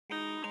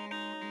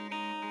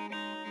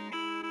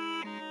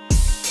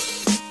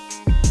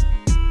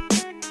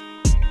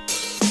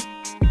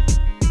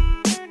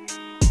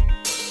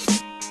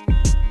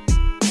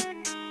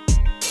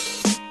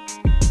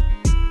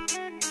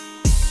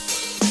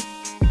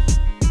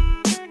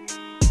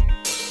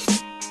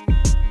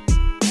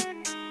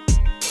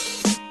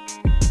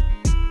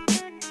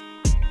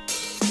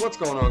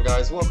going on,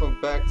 guys? Welcome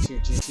back to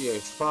GTA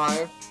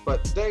 5,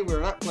 but today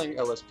we're not playing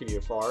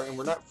LSPDFR and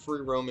we're not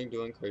free roaming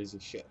doing crazy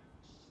shit.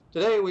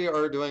 Today we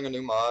are doing a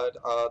new mod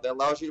that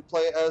allows you to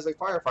play as a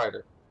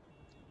firefighter.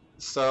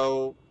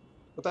 So,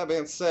 with that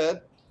being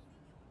said,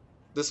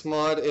 this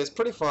mod is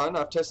pretty fun.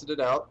 I've tested it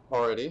out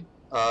already.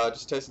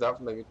 Just tested it out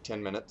for maybe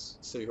 10 minutes,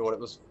 see what it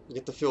was,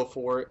 get the feel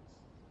for it.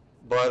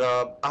 But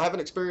I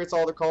haven't experienced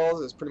all the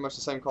calls. It's pretty much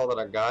the same call that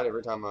I got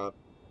every time I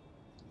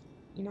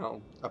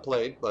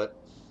played, but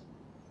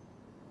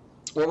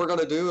what we're going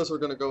to do is we're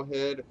going to go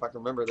ahead, if I can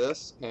remember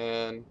this,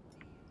 and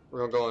we're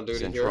going to go on duty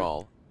here.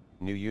 Central,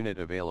 new unit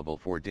available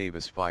for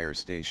Davis Fire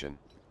Station.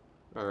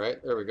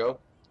 Alright, there we go.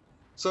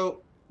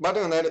 So, by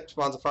doing that, it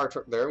spawns a fire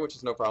truck there, which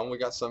is no problem. We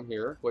got some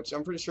here, which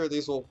I'm pretty sure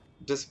these will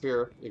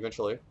disappear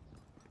eventually.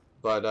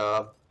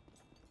 But,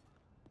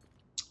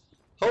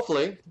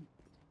 hopefully,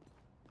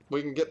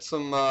 we can get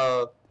some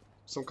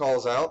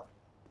calls out.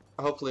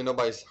 Hopefully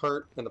nobody's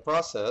hurt in the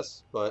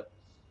process, but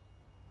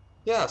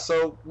yeah,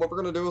 so what we're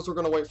going to do is we're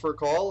going to wait for a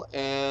call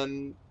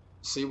and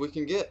see what we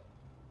can get.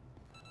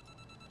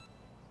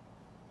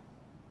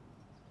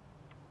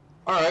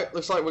 Alright,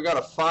 looks like we got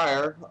a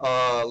fire.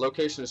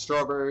 Location is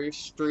Strawberry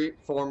Street,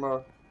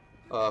 Forum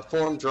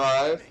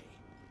Drive.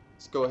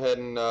 Let's go ahead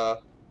and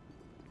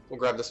we'll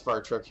grab this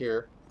fire truck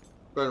here.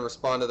 Go ahead and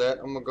respond to that.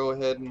 I'm going to go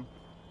ahead and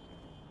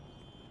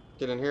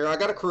get in here. I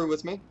got a crew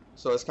with me,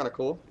 so it's kind of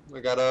cool. We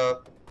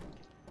got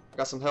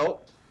some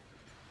help.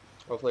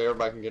 Hopefully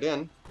everybody can get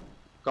in.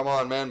 Come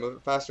on, man, move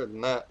it faster than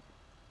that.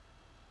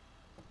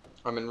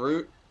 I'm en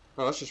route.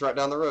 Oh, it's just right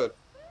down the road.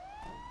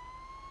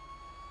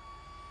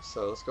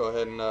 So let's go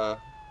ahead and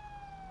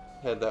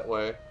head that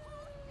way.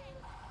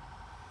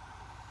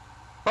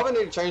 Probably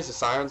need to change the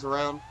sirens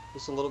around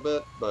just a little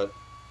bit, but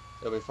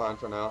it'll be fine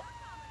for now.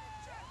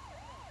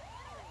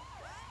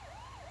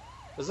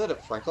 Is it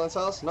at Franklin's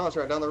house? No, it's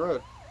right down the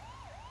road.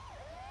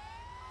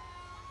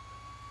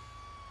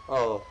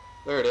 Oh,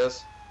 there it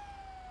is.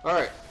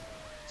 Alright.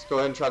 Let's go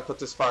ahead and try to put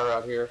this fire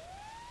out here.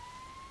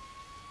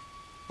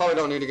 Probably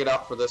don't need to get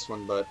out for this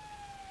one, but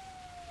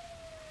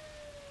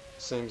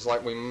seems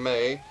like we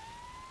may.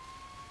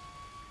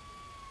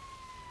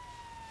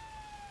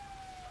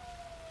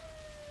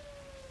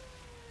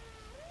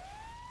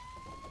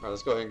 Alright,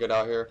 let's go ahead and get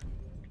out here.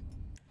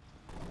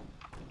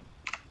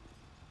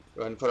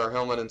 Go ahead and put our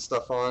helmet and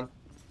stuff on.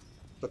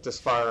 Put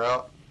this fire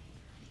out.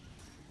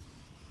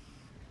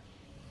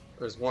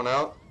 There's one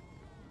out.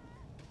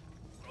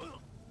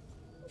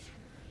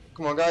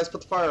 Come on, guys,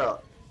 put the fire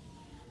out.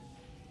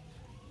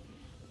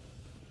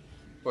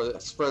 Or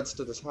it spreads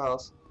to this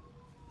house.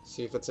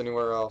 See if it's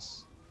anywhere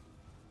else.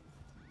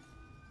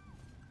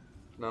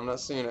 No, I'm not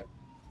seeing it.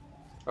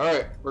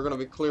 Alright, we're going to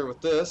be clear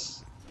with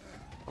this.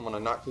 I'm going to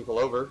knock people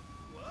over.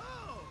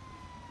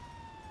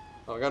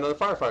 Oh, we got another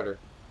firefighter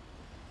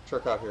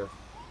truck out here.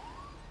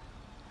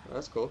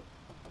 That's cool.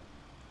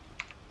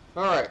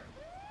 Alright.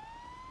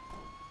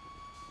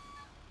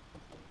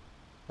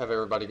 Have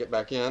everybody get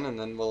back in, and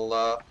then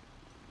we'll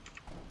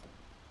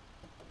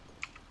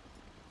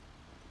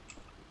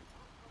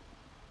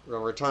we're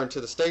going to return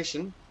to the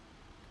station.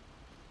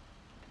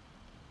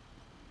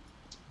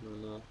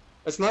 And,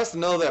 it's nice to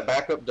know that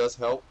backup does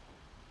help.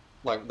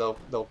 Like,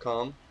 they'll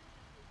come.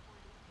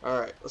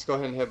 Alright, let's go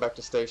ahead and head back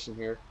to station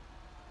here.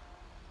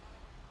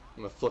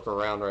 I'm going to flip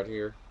around right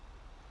here.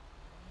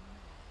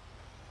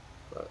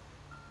 But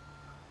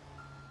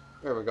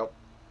there we go.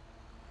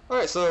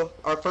 Alright, so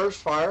our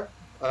first fire,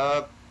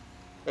 it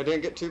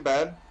didn't get too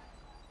bad.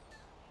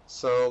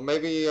 So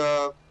maybe,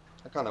 I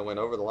kind of went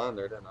over the line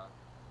there, didn't I?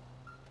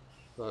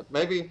 But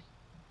maybe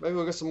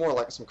we'll get some more,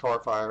 like some car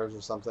fires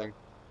or something.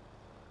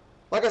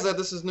 Like I said,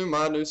 this is new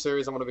mod, new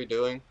series I'm going to be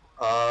doing.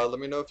 Let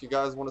me know if you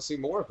guys want to see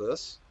more of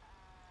this,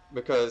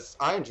 because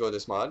I enjoy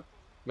this mod.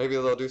 Maybe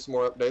they'll do some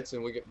more updates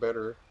and we get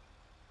better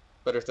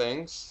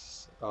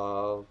things.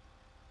 I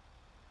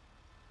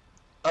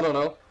don't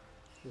know.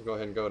 We'll go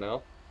ahead and go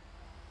now.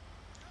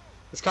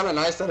 It's kind of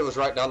nice that it was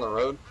right down the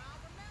road,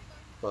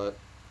 but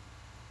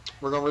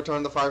we're going to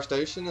return to the fire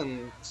station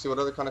and see what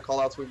other kind of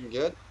callouts we can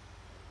get,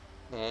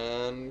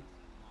 and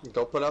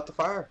go put out the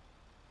fire.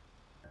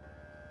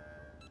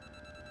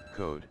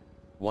 Code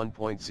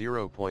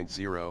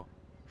 1.0.0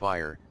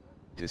 Fire,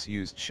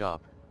 disused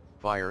shop,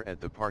 fire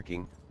at the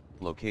parking,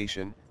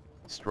 location,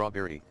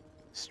 Strawberry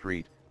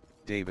Street,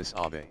 Davis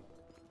Ave.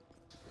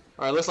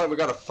 Alright, looks like we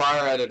got a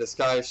fire at a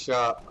disguised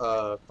shop,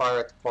 fire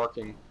at the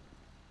parking,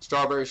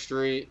 Strawberry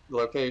Street,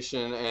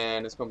 location,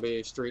 and it's going to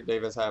be Street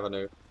Davis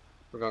Avenue.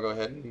 We're going to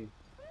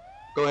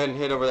go ahead and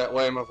head over that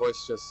way. My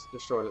voice just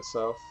destroyed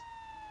itself.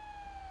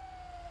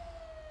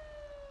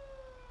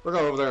 We're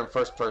going over there in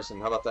first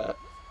person. How about that?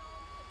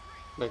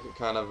 Make it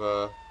kind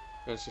of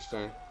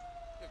interesting.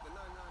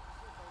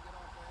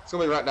 It's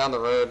going to be right down the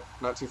road,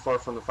 not too far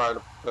from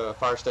the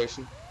fire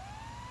station.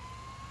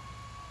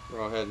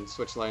 We'll go ahead and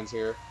switch lanes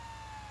here.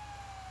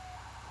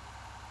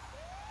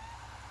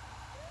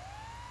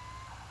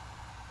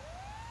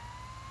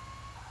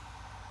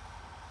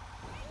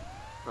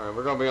 Alright,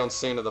 we're going to be on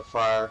scene of the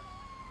fire.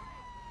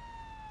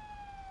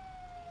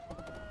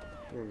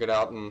 I'm gonna get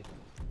out and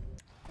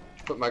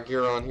put my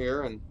gear on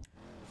here and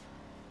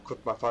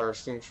equip my fire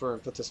extinguisher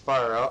and put this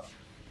fire out.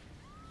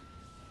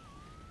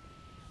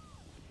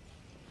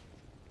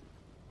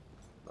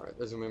 Alright,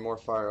 there's gonna be more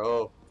fire.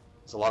 Oh,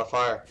 there's a lot of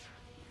fire.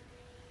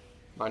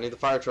 I need the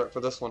fire truck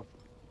for this one.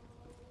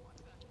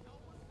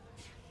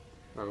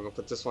 Alright, we're gonna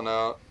put this one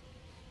out.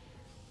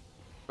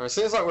 Alright,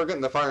 seems like we're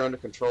getting the fire under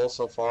control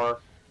so far.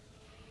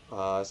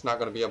 It's not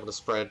gonna be able to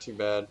spread too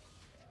bad.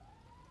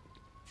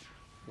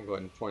 I'll go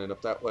ahead and point it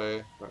up that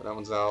way. Alright, that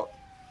one's out.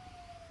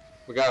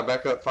 We got a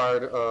backup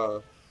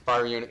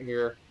fire unit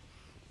here,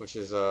 which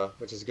is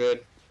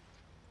good.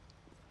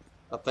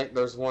 I think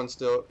there's one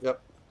still.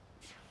 Yep.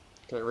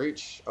 Can it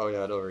reach? Oh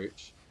yeah, it'll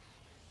reach.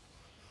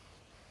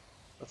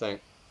 I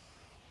think.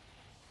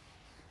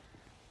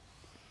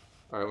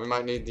 Alright, we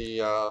might need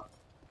the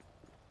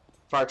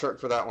fire truck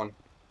for that one.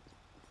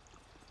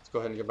 Let's go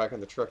ahead and get back in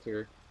the truck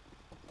here.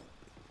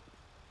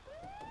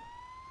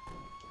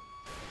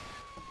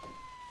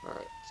 Alright,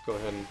 let's go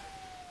ahead and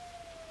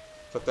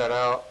put that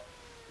out.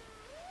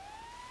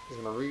 It's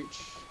gonna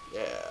reach.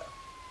 Yeah.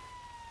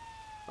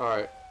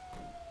 Alright.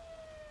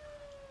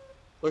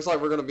 Looks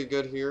like we're gonna be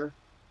good here.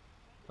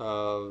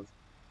 Is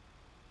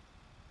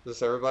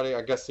this everybody?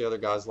 I guess the other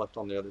guys left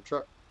on the other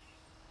truck.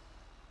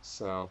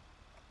 So,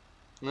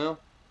 no.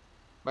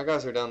 My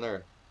guys are down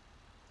there.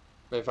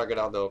 Maybe if I get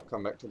out, they'll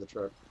come back to the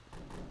truck.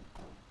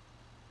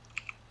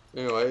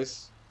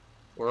 Anyways,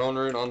 we're en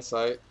route, on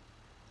site.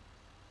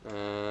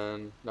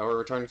 And now we're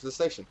returning to the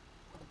station.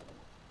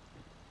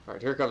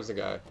 Alright, here comes the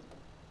guy.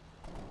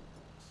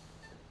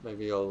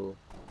 Maybe he'll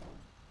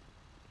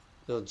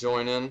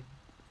join in.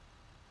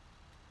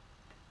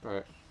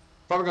 Alright.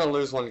 Probably gonna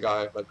lose one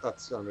guy, but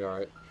that's gonna be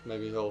alright.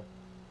 Maybe he'll...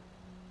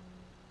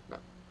 No.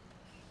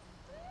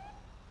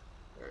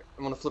 Alright,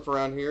 I'm gonna flip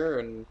around here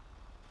and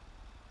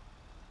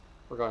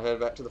we're gonna head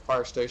back to the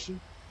fire station.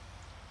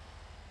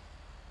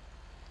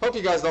 Hope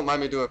you guys don't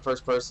mind me doing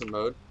first person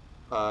mode.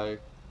 I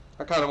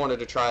kind of wanted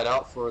to try it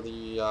out for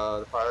the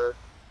fire,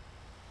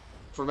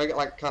 for make it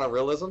like kind of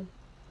realism.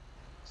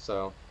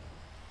 So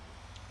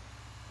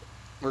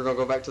we're gonna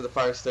go back to the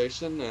fire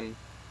station and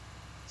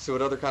see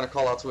what other kind of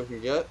callouts we can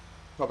get.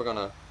 Probably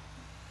gonna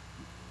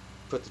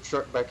put the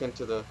truck back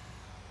into the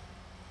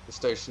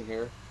station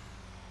here.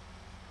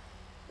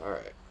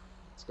 Alright,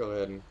 let's go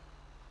ahead and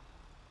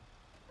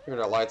turn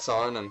our lights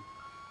on and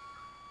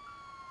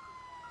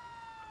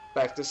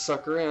back this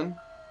sucker in.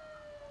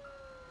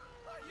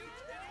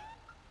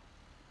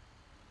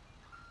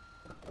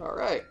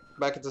 Alright,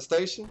 back at the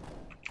station,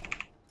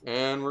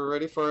 and we're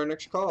ready for our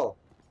next call.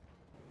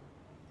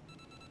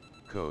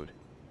 Code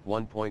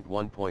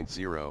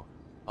 1.1.0,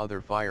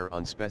 other fire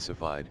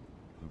unspecified,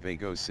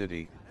 Vago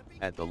City,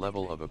 at the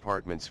level of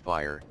apartments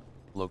fire,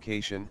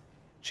 location,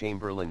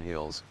 Chamberlain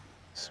Hills,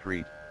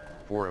 Street,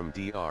 Forum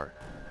DR.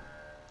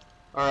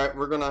 Alright,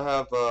 we're gonna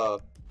have a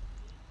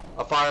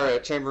fire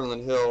at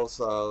Chamberlain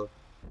Hills.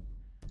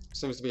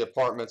 Seems to be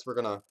apartments. We're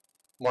gonna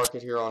mark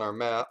it here on our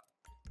map,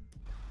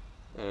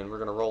 and we're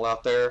gonna roll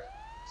out there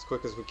as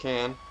quick as we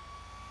can.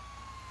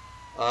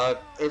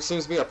 It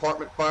seems to be an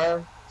apartment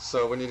fire,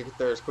 so we need to get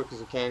there as quick as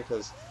we can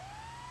because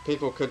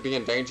people could be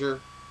in danger.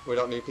 We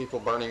don't need people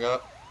burning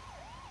up.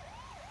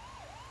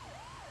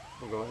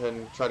 We'll go ahead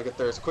and try to get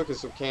there as quick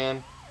as we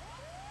can.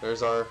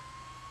 There's our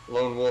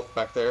lone wolf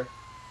back there.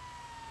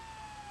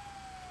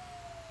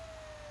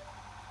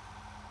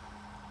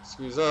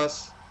 Excuse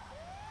us.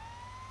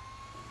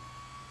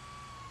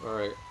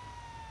 Alright.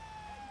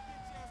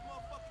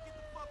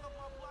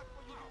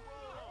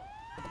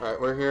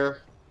 Alright, we're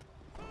here.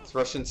 Let's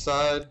rush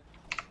inside.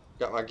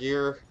 Got my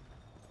gear.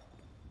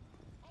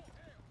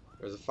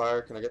 There's a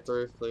fire. Can I get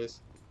through,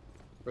 please?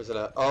 Where's it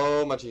at?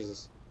 Oh, my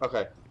Jesus.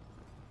 Okay.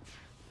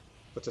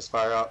 Put this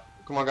fire out.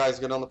 Come on, guys.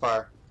 Get on the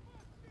fire.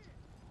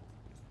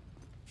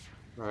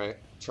 Alright.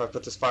 Try to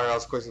put this fire out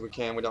as quick as we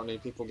can. We don't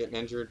need people getting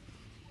injured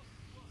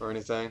or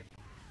anything.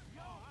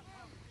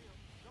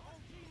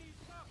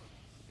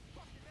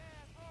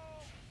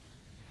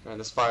 Man,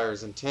 this fire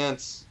is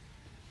intense.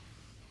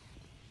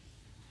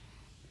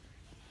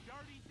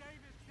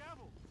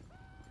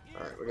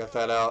 Alright, we got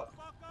that out.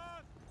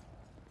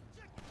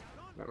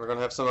 Right, we're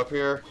gonna have some up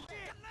here.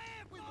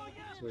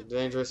 It's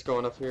dangerous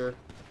going up here.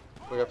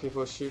 We got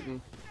people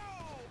shooting.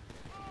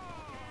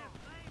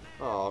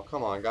 Oh,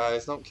 come on,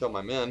 guys. Don't kill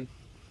my men.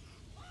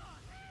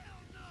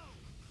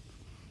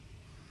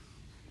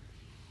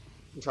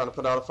 I'm trying to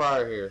put out a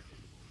fire here.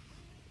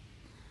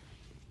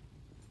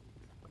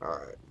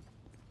 Alright.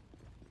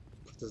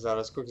 Put this out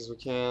as quick as we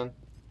can.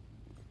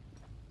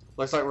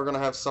 Looks like we're gonna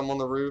have some on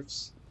the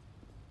roofs.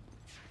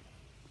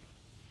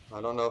 I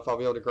don't know if I'll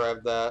be able to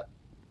grab that,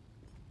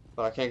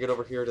 but I can't get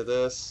over here to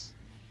this.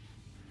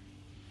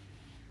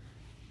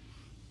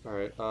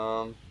 Alright,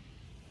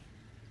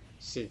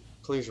 see,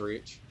 please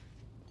reach.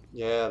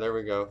 Yeah, there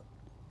we go.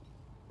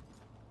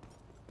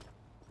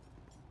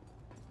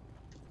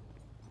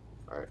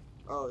 Alright.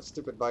 Oh,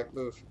 stupid bike,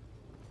 move.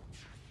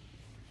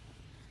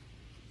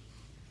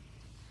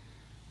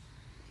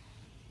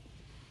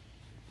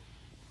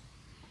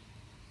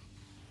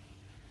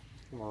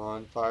 Come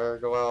on, fire,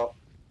 go out.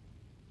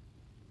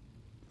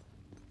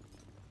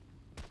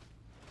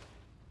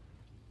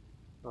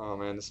 Oh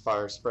man, this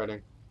fire's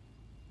spreading.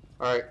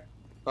 Alright.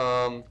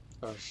 Oh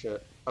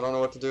shit. I don't know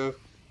what to do.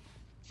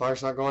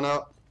 Fire's not going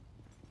out.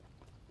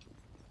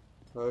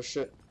 Oh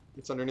shit.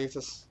 It's underneath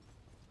us.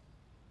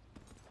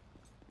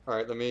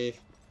 Alright, let me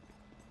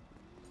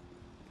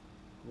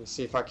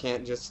see if I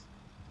can't just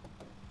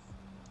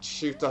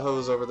shoot the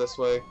hose over this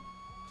way.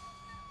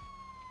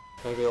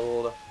 Maybe it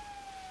will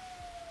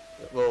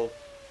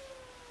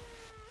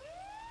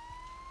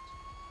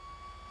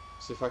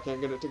see if I can't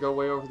get it to go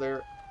way over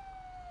there.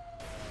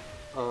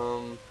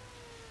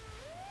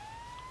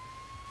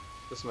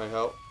 This may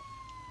help.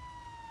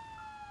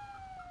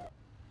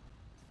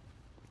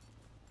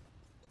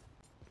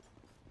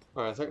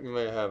 Alright, I think we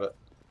may have it.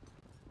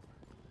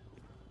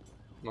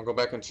 I'm gonna go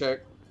back and check.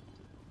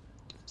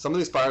 Some of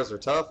these fires are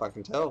tough, I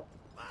can tell.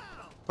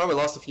 Probably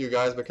lost a few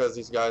guys because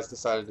these guys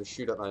decided to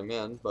shoot at my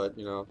men, but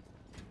you know.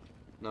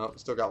 No,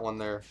 still got one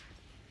there.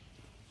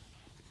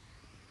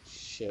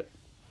 Shit.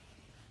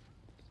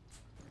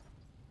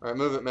 Alright,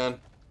 move it, man.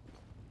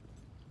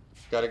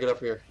 Gotta get up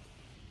here.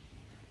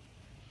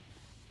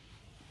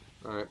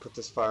 Alright, put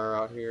this fire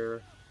out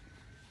here.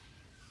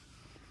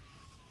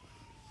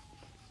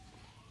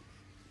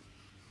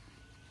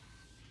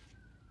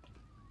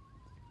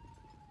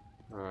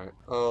 Alright.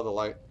 Oh, the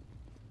light.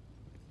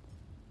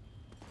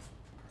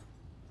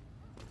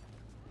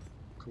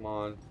 Come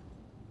on.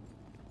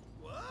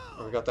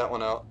 Oh, we got that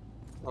one out.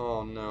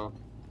 Oh, no.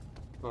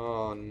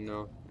 Oh,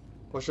 no.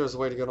 Wish there was a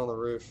way to get on the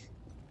roof.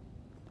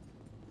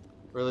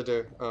 Really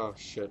do. Oh,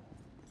 shit.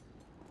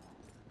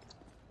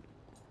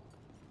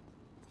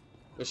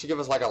 They should give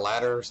us like a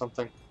ladder or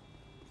something.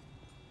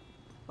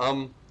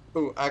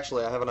 Ooh,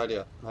 actually, I have an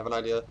idea.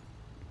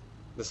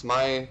 This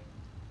might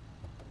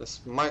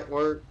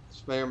work.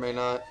 This may or may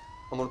not.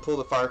 I'm gonna pull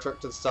the fire truck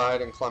to the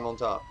side and climb on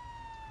top.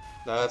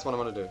 That's what I'm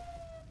gonna do.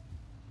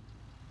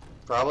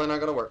 Probably not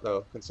gonna work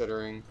though,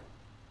 considering.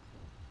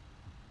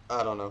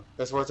 I don't know.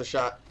 It's worth a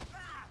shot.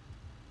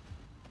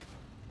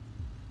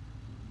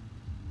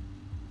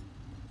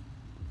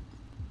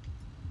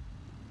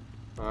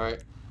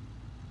 Alright.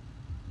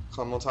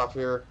 Climb on top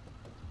here.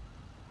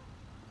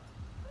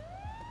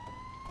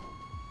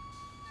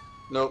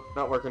 Nope,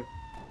 not working.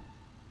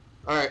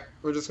 Alright,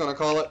 we're just gonna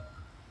call it.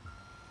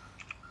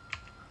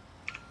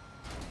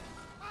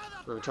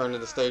 We return to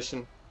the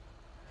station.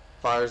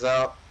 Fire's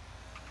out.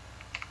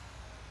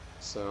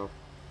 So.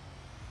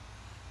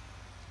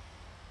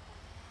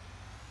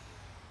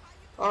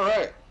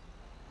 Alright.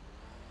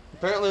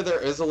 Apparently there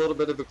is a little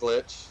bit of a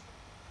glitch.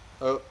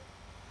 Oh,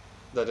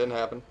 that didn't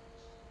happen.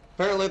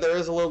 Apparently there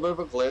is a little bit of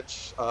a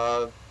glitch.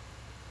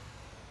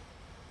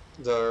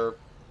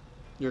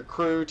 Your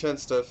crew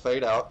tends to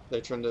fade out.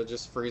 They tend to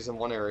just freeze in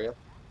one area.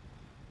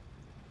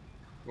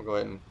 We'll go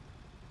ahead and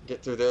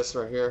get through this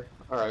right here.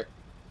 Alright.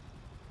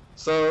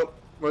 So,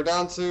 we're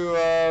down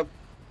to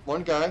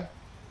one guy.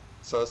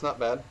 So it's not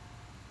bad.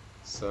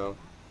 So,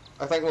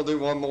 I think we'll do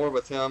one more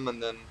with him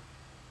and then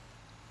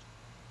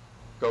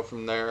go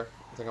from there.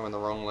 I think I'm in the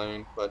wrong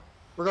lane, but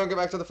we're going to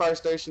get back to the fire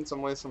station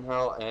some way,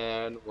 somehow,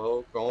 and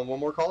we'll go on one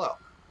more call out.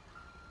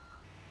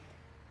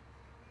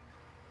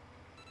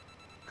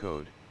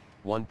 Code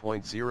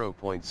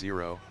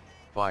 1.0.0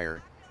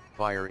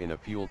 Fire in a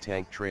fuel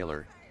tank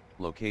trailer.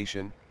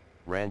 Location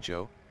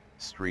Rancho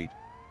Street,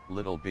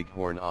 Little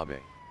Bighorn Abe.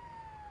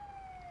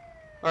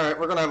 Alright,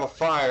 we're going to have a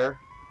fire.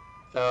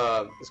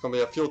 It's going to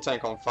be a fuel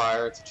tank on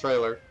fire. It's a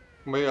trailer.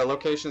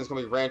 Location is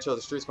going to be Rancho.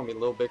 The street's going to be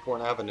Little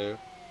Bighorn Avenue.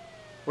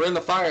 We're in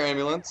the fire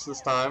ambulance this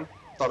time.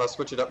 Thought I'd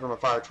switch it up from a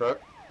fire truck.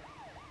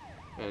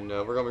 And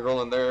we're going to be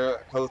rolling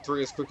there code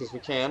 3 as quick as we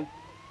can.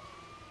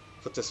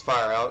 Put this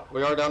fire out.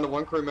 We are down to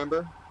one crew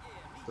member.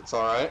 That's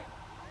alright.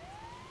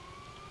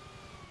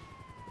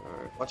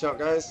 Alright, watch out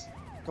guys.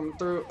 Coming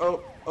through.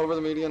 Oh, over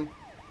the median.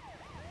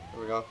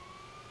 There we go.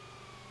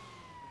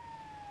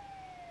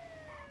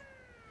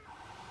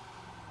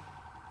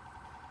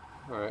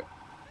 Alright.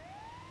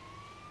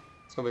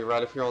 It's going to be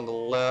right up here on the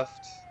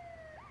left.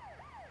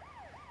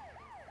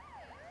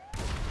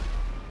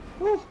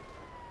 Woo!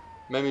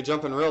 Made me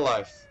jump in real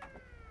life.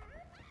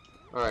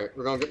 Alright,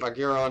 we're gonna get my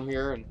gear on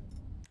here and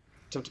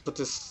attempt to put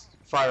this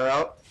fire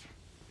out.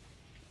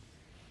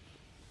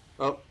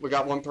 Oh, we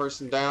got one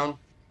person down.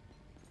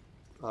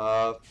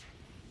 I'll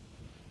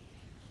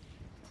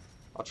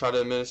try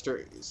to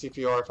administer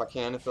CPR if I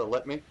can, if it'll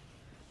let me.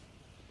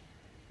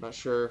 Not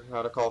sure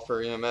how to call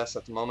for EMS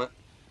at the moment.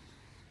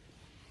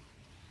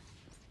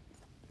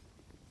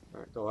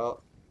 Alright, go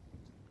out.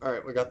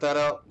 Alright, we got that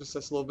out. Just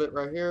this little bit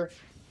right here.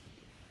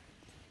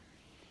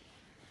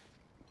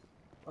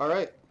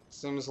 Alright,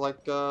 seems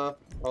like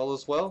all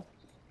is well.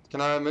 Can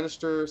I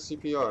administer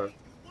CPR?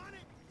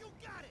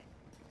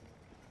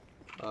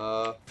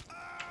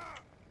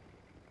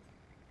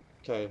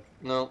 Okay,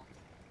 no.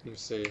 Let me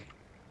see.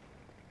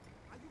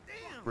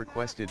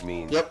 Requested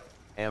means. Yep.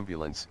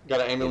 Ambulance.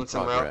 Got an ambulance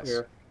en route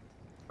here.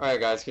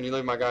 Alright guys, can you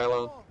leave my guy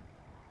alone?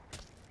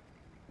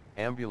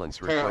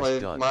 Ambulance request Apparently,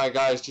 done. my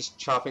guy is just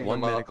chopping One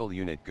him up. medical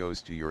unit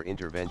goes to your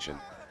intervention.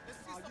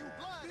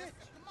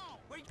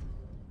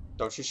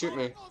 Don't you shoot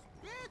me.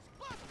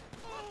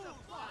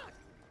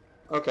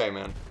 Okay,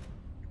 man.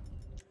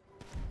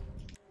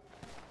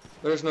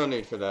 There's no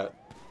need for that.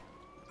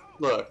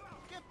 Look.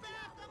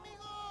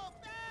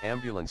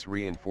 Ambulance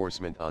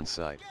reinforcement on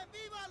site.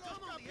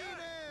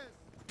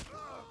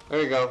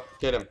 There you go.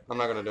 Get him. I'm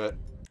not gonna do it.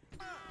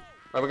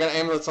 Alright, we got an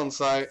ambulance on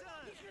site.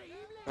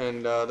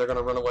 And they're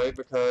gonna run away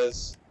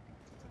because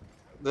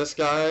this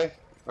guy...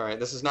 Alright,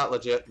 this is not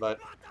legit, but...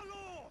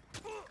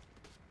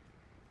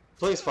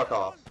 Please fuck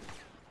off.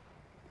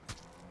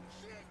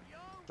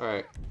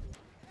 Alright.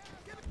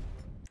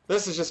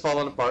 This is just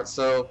falling apart,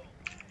 so...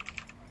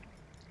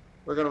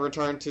 We're gonna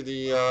return to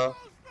the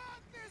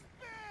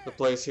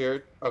place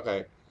here.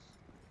 Okay.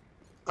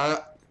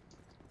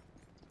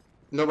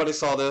 Nobody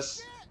saw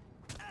this.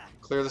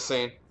 Clear the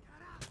scene.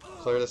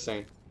 Clear the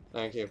scene.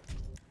 Thank you.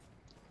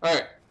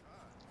 Alright.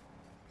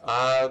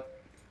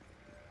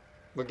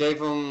 We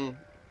gave him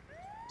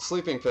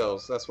sleeping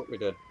pills. That's what we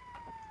did.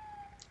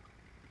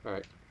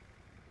 Alright.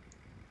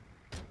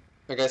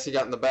 I guess he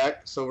got in the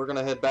back, so we're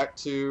gonna head back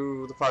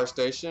to the fire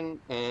station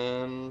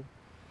and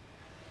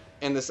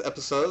end this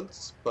episode.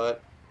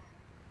 But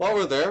while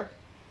we're there,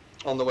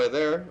 on the way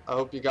there, I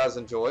hope you guys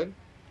enjoyed.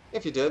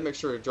 If you did, make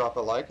sure to drop a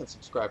like and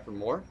subscribe for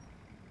more.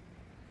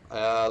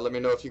 Let me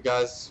know if you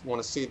guys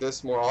want to see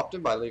this more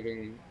often by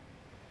leaving,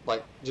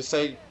 like, just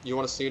say you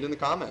want to see it in the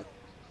comment.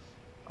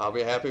 I'll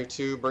be happy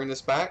to bring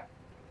this back.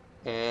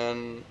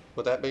 And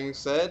with that being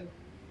said,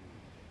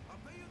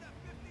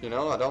 you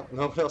know, I don't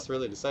know what else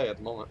really to say at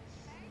the moment.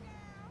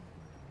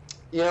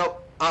 You know,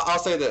 I'll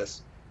say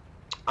this.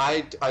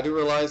 I do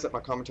realize that my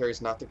commentary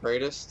is not the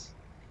greatest,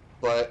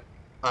 but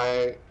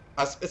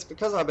it's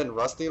because I've been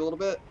rusty a little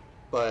bit.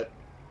 But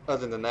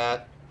other than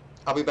that,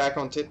 I'll be back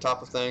on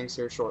tip-top of things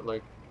here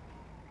shortly,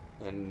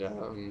 and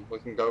we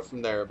can go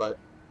from there. But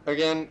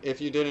again, if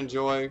you did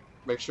enjoy,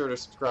 make sure to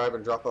subscribe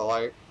and drop a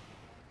like,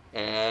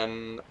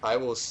 and I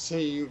will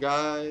see you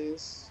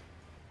guys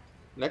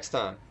next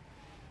time.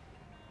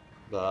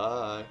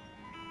 Bye.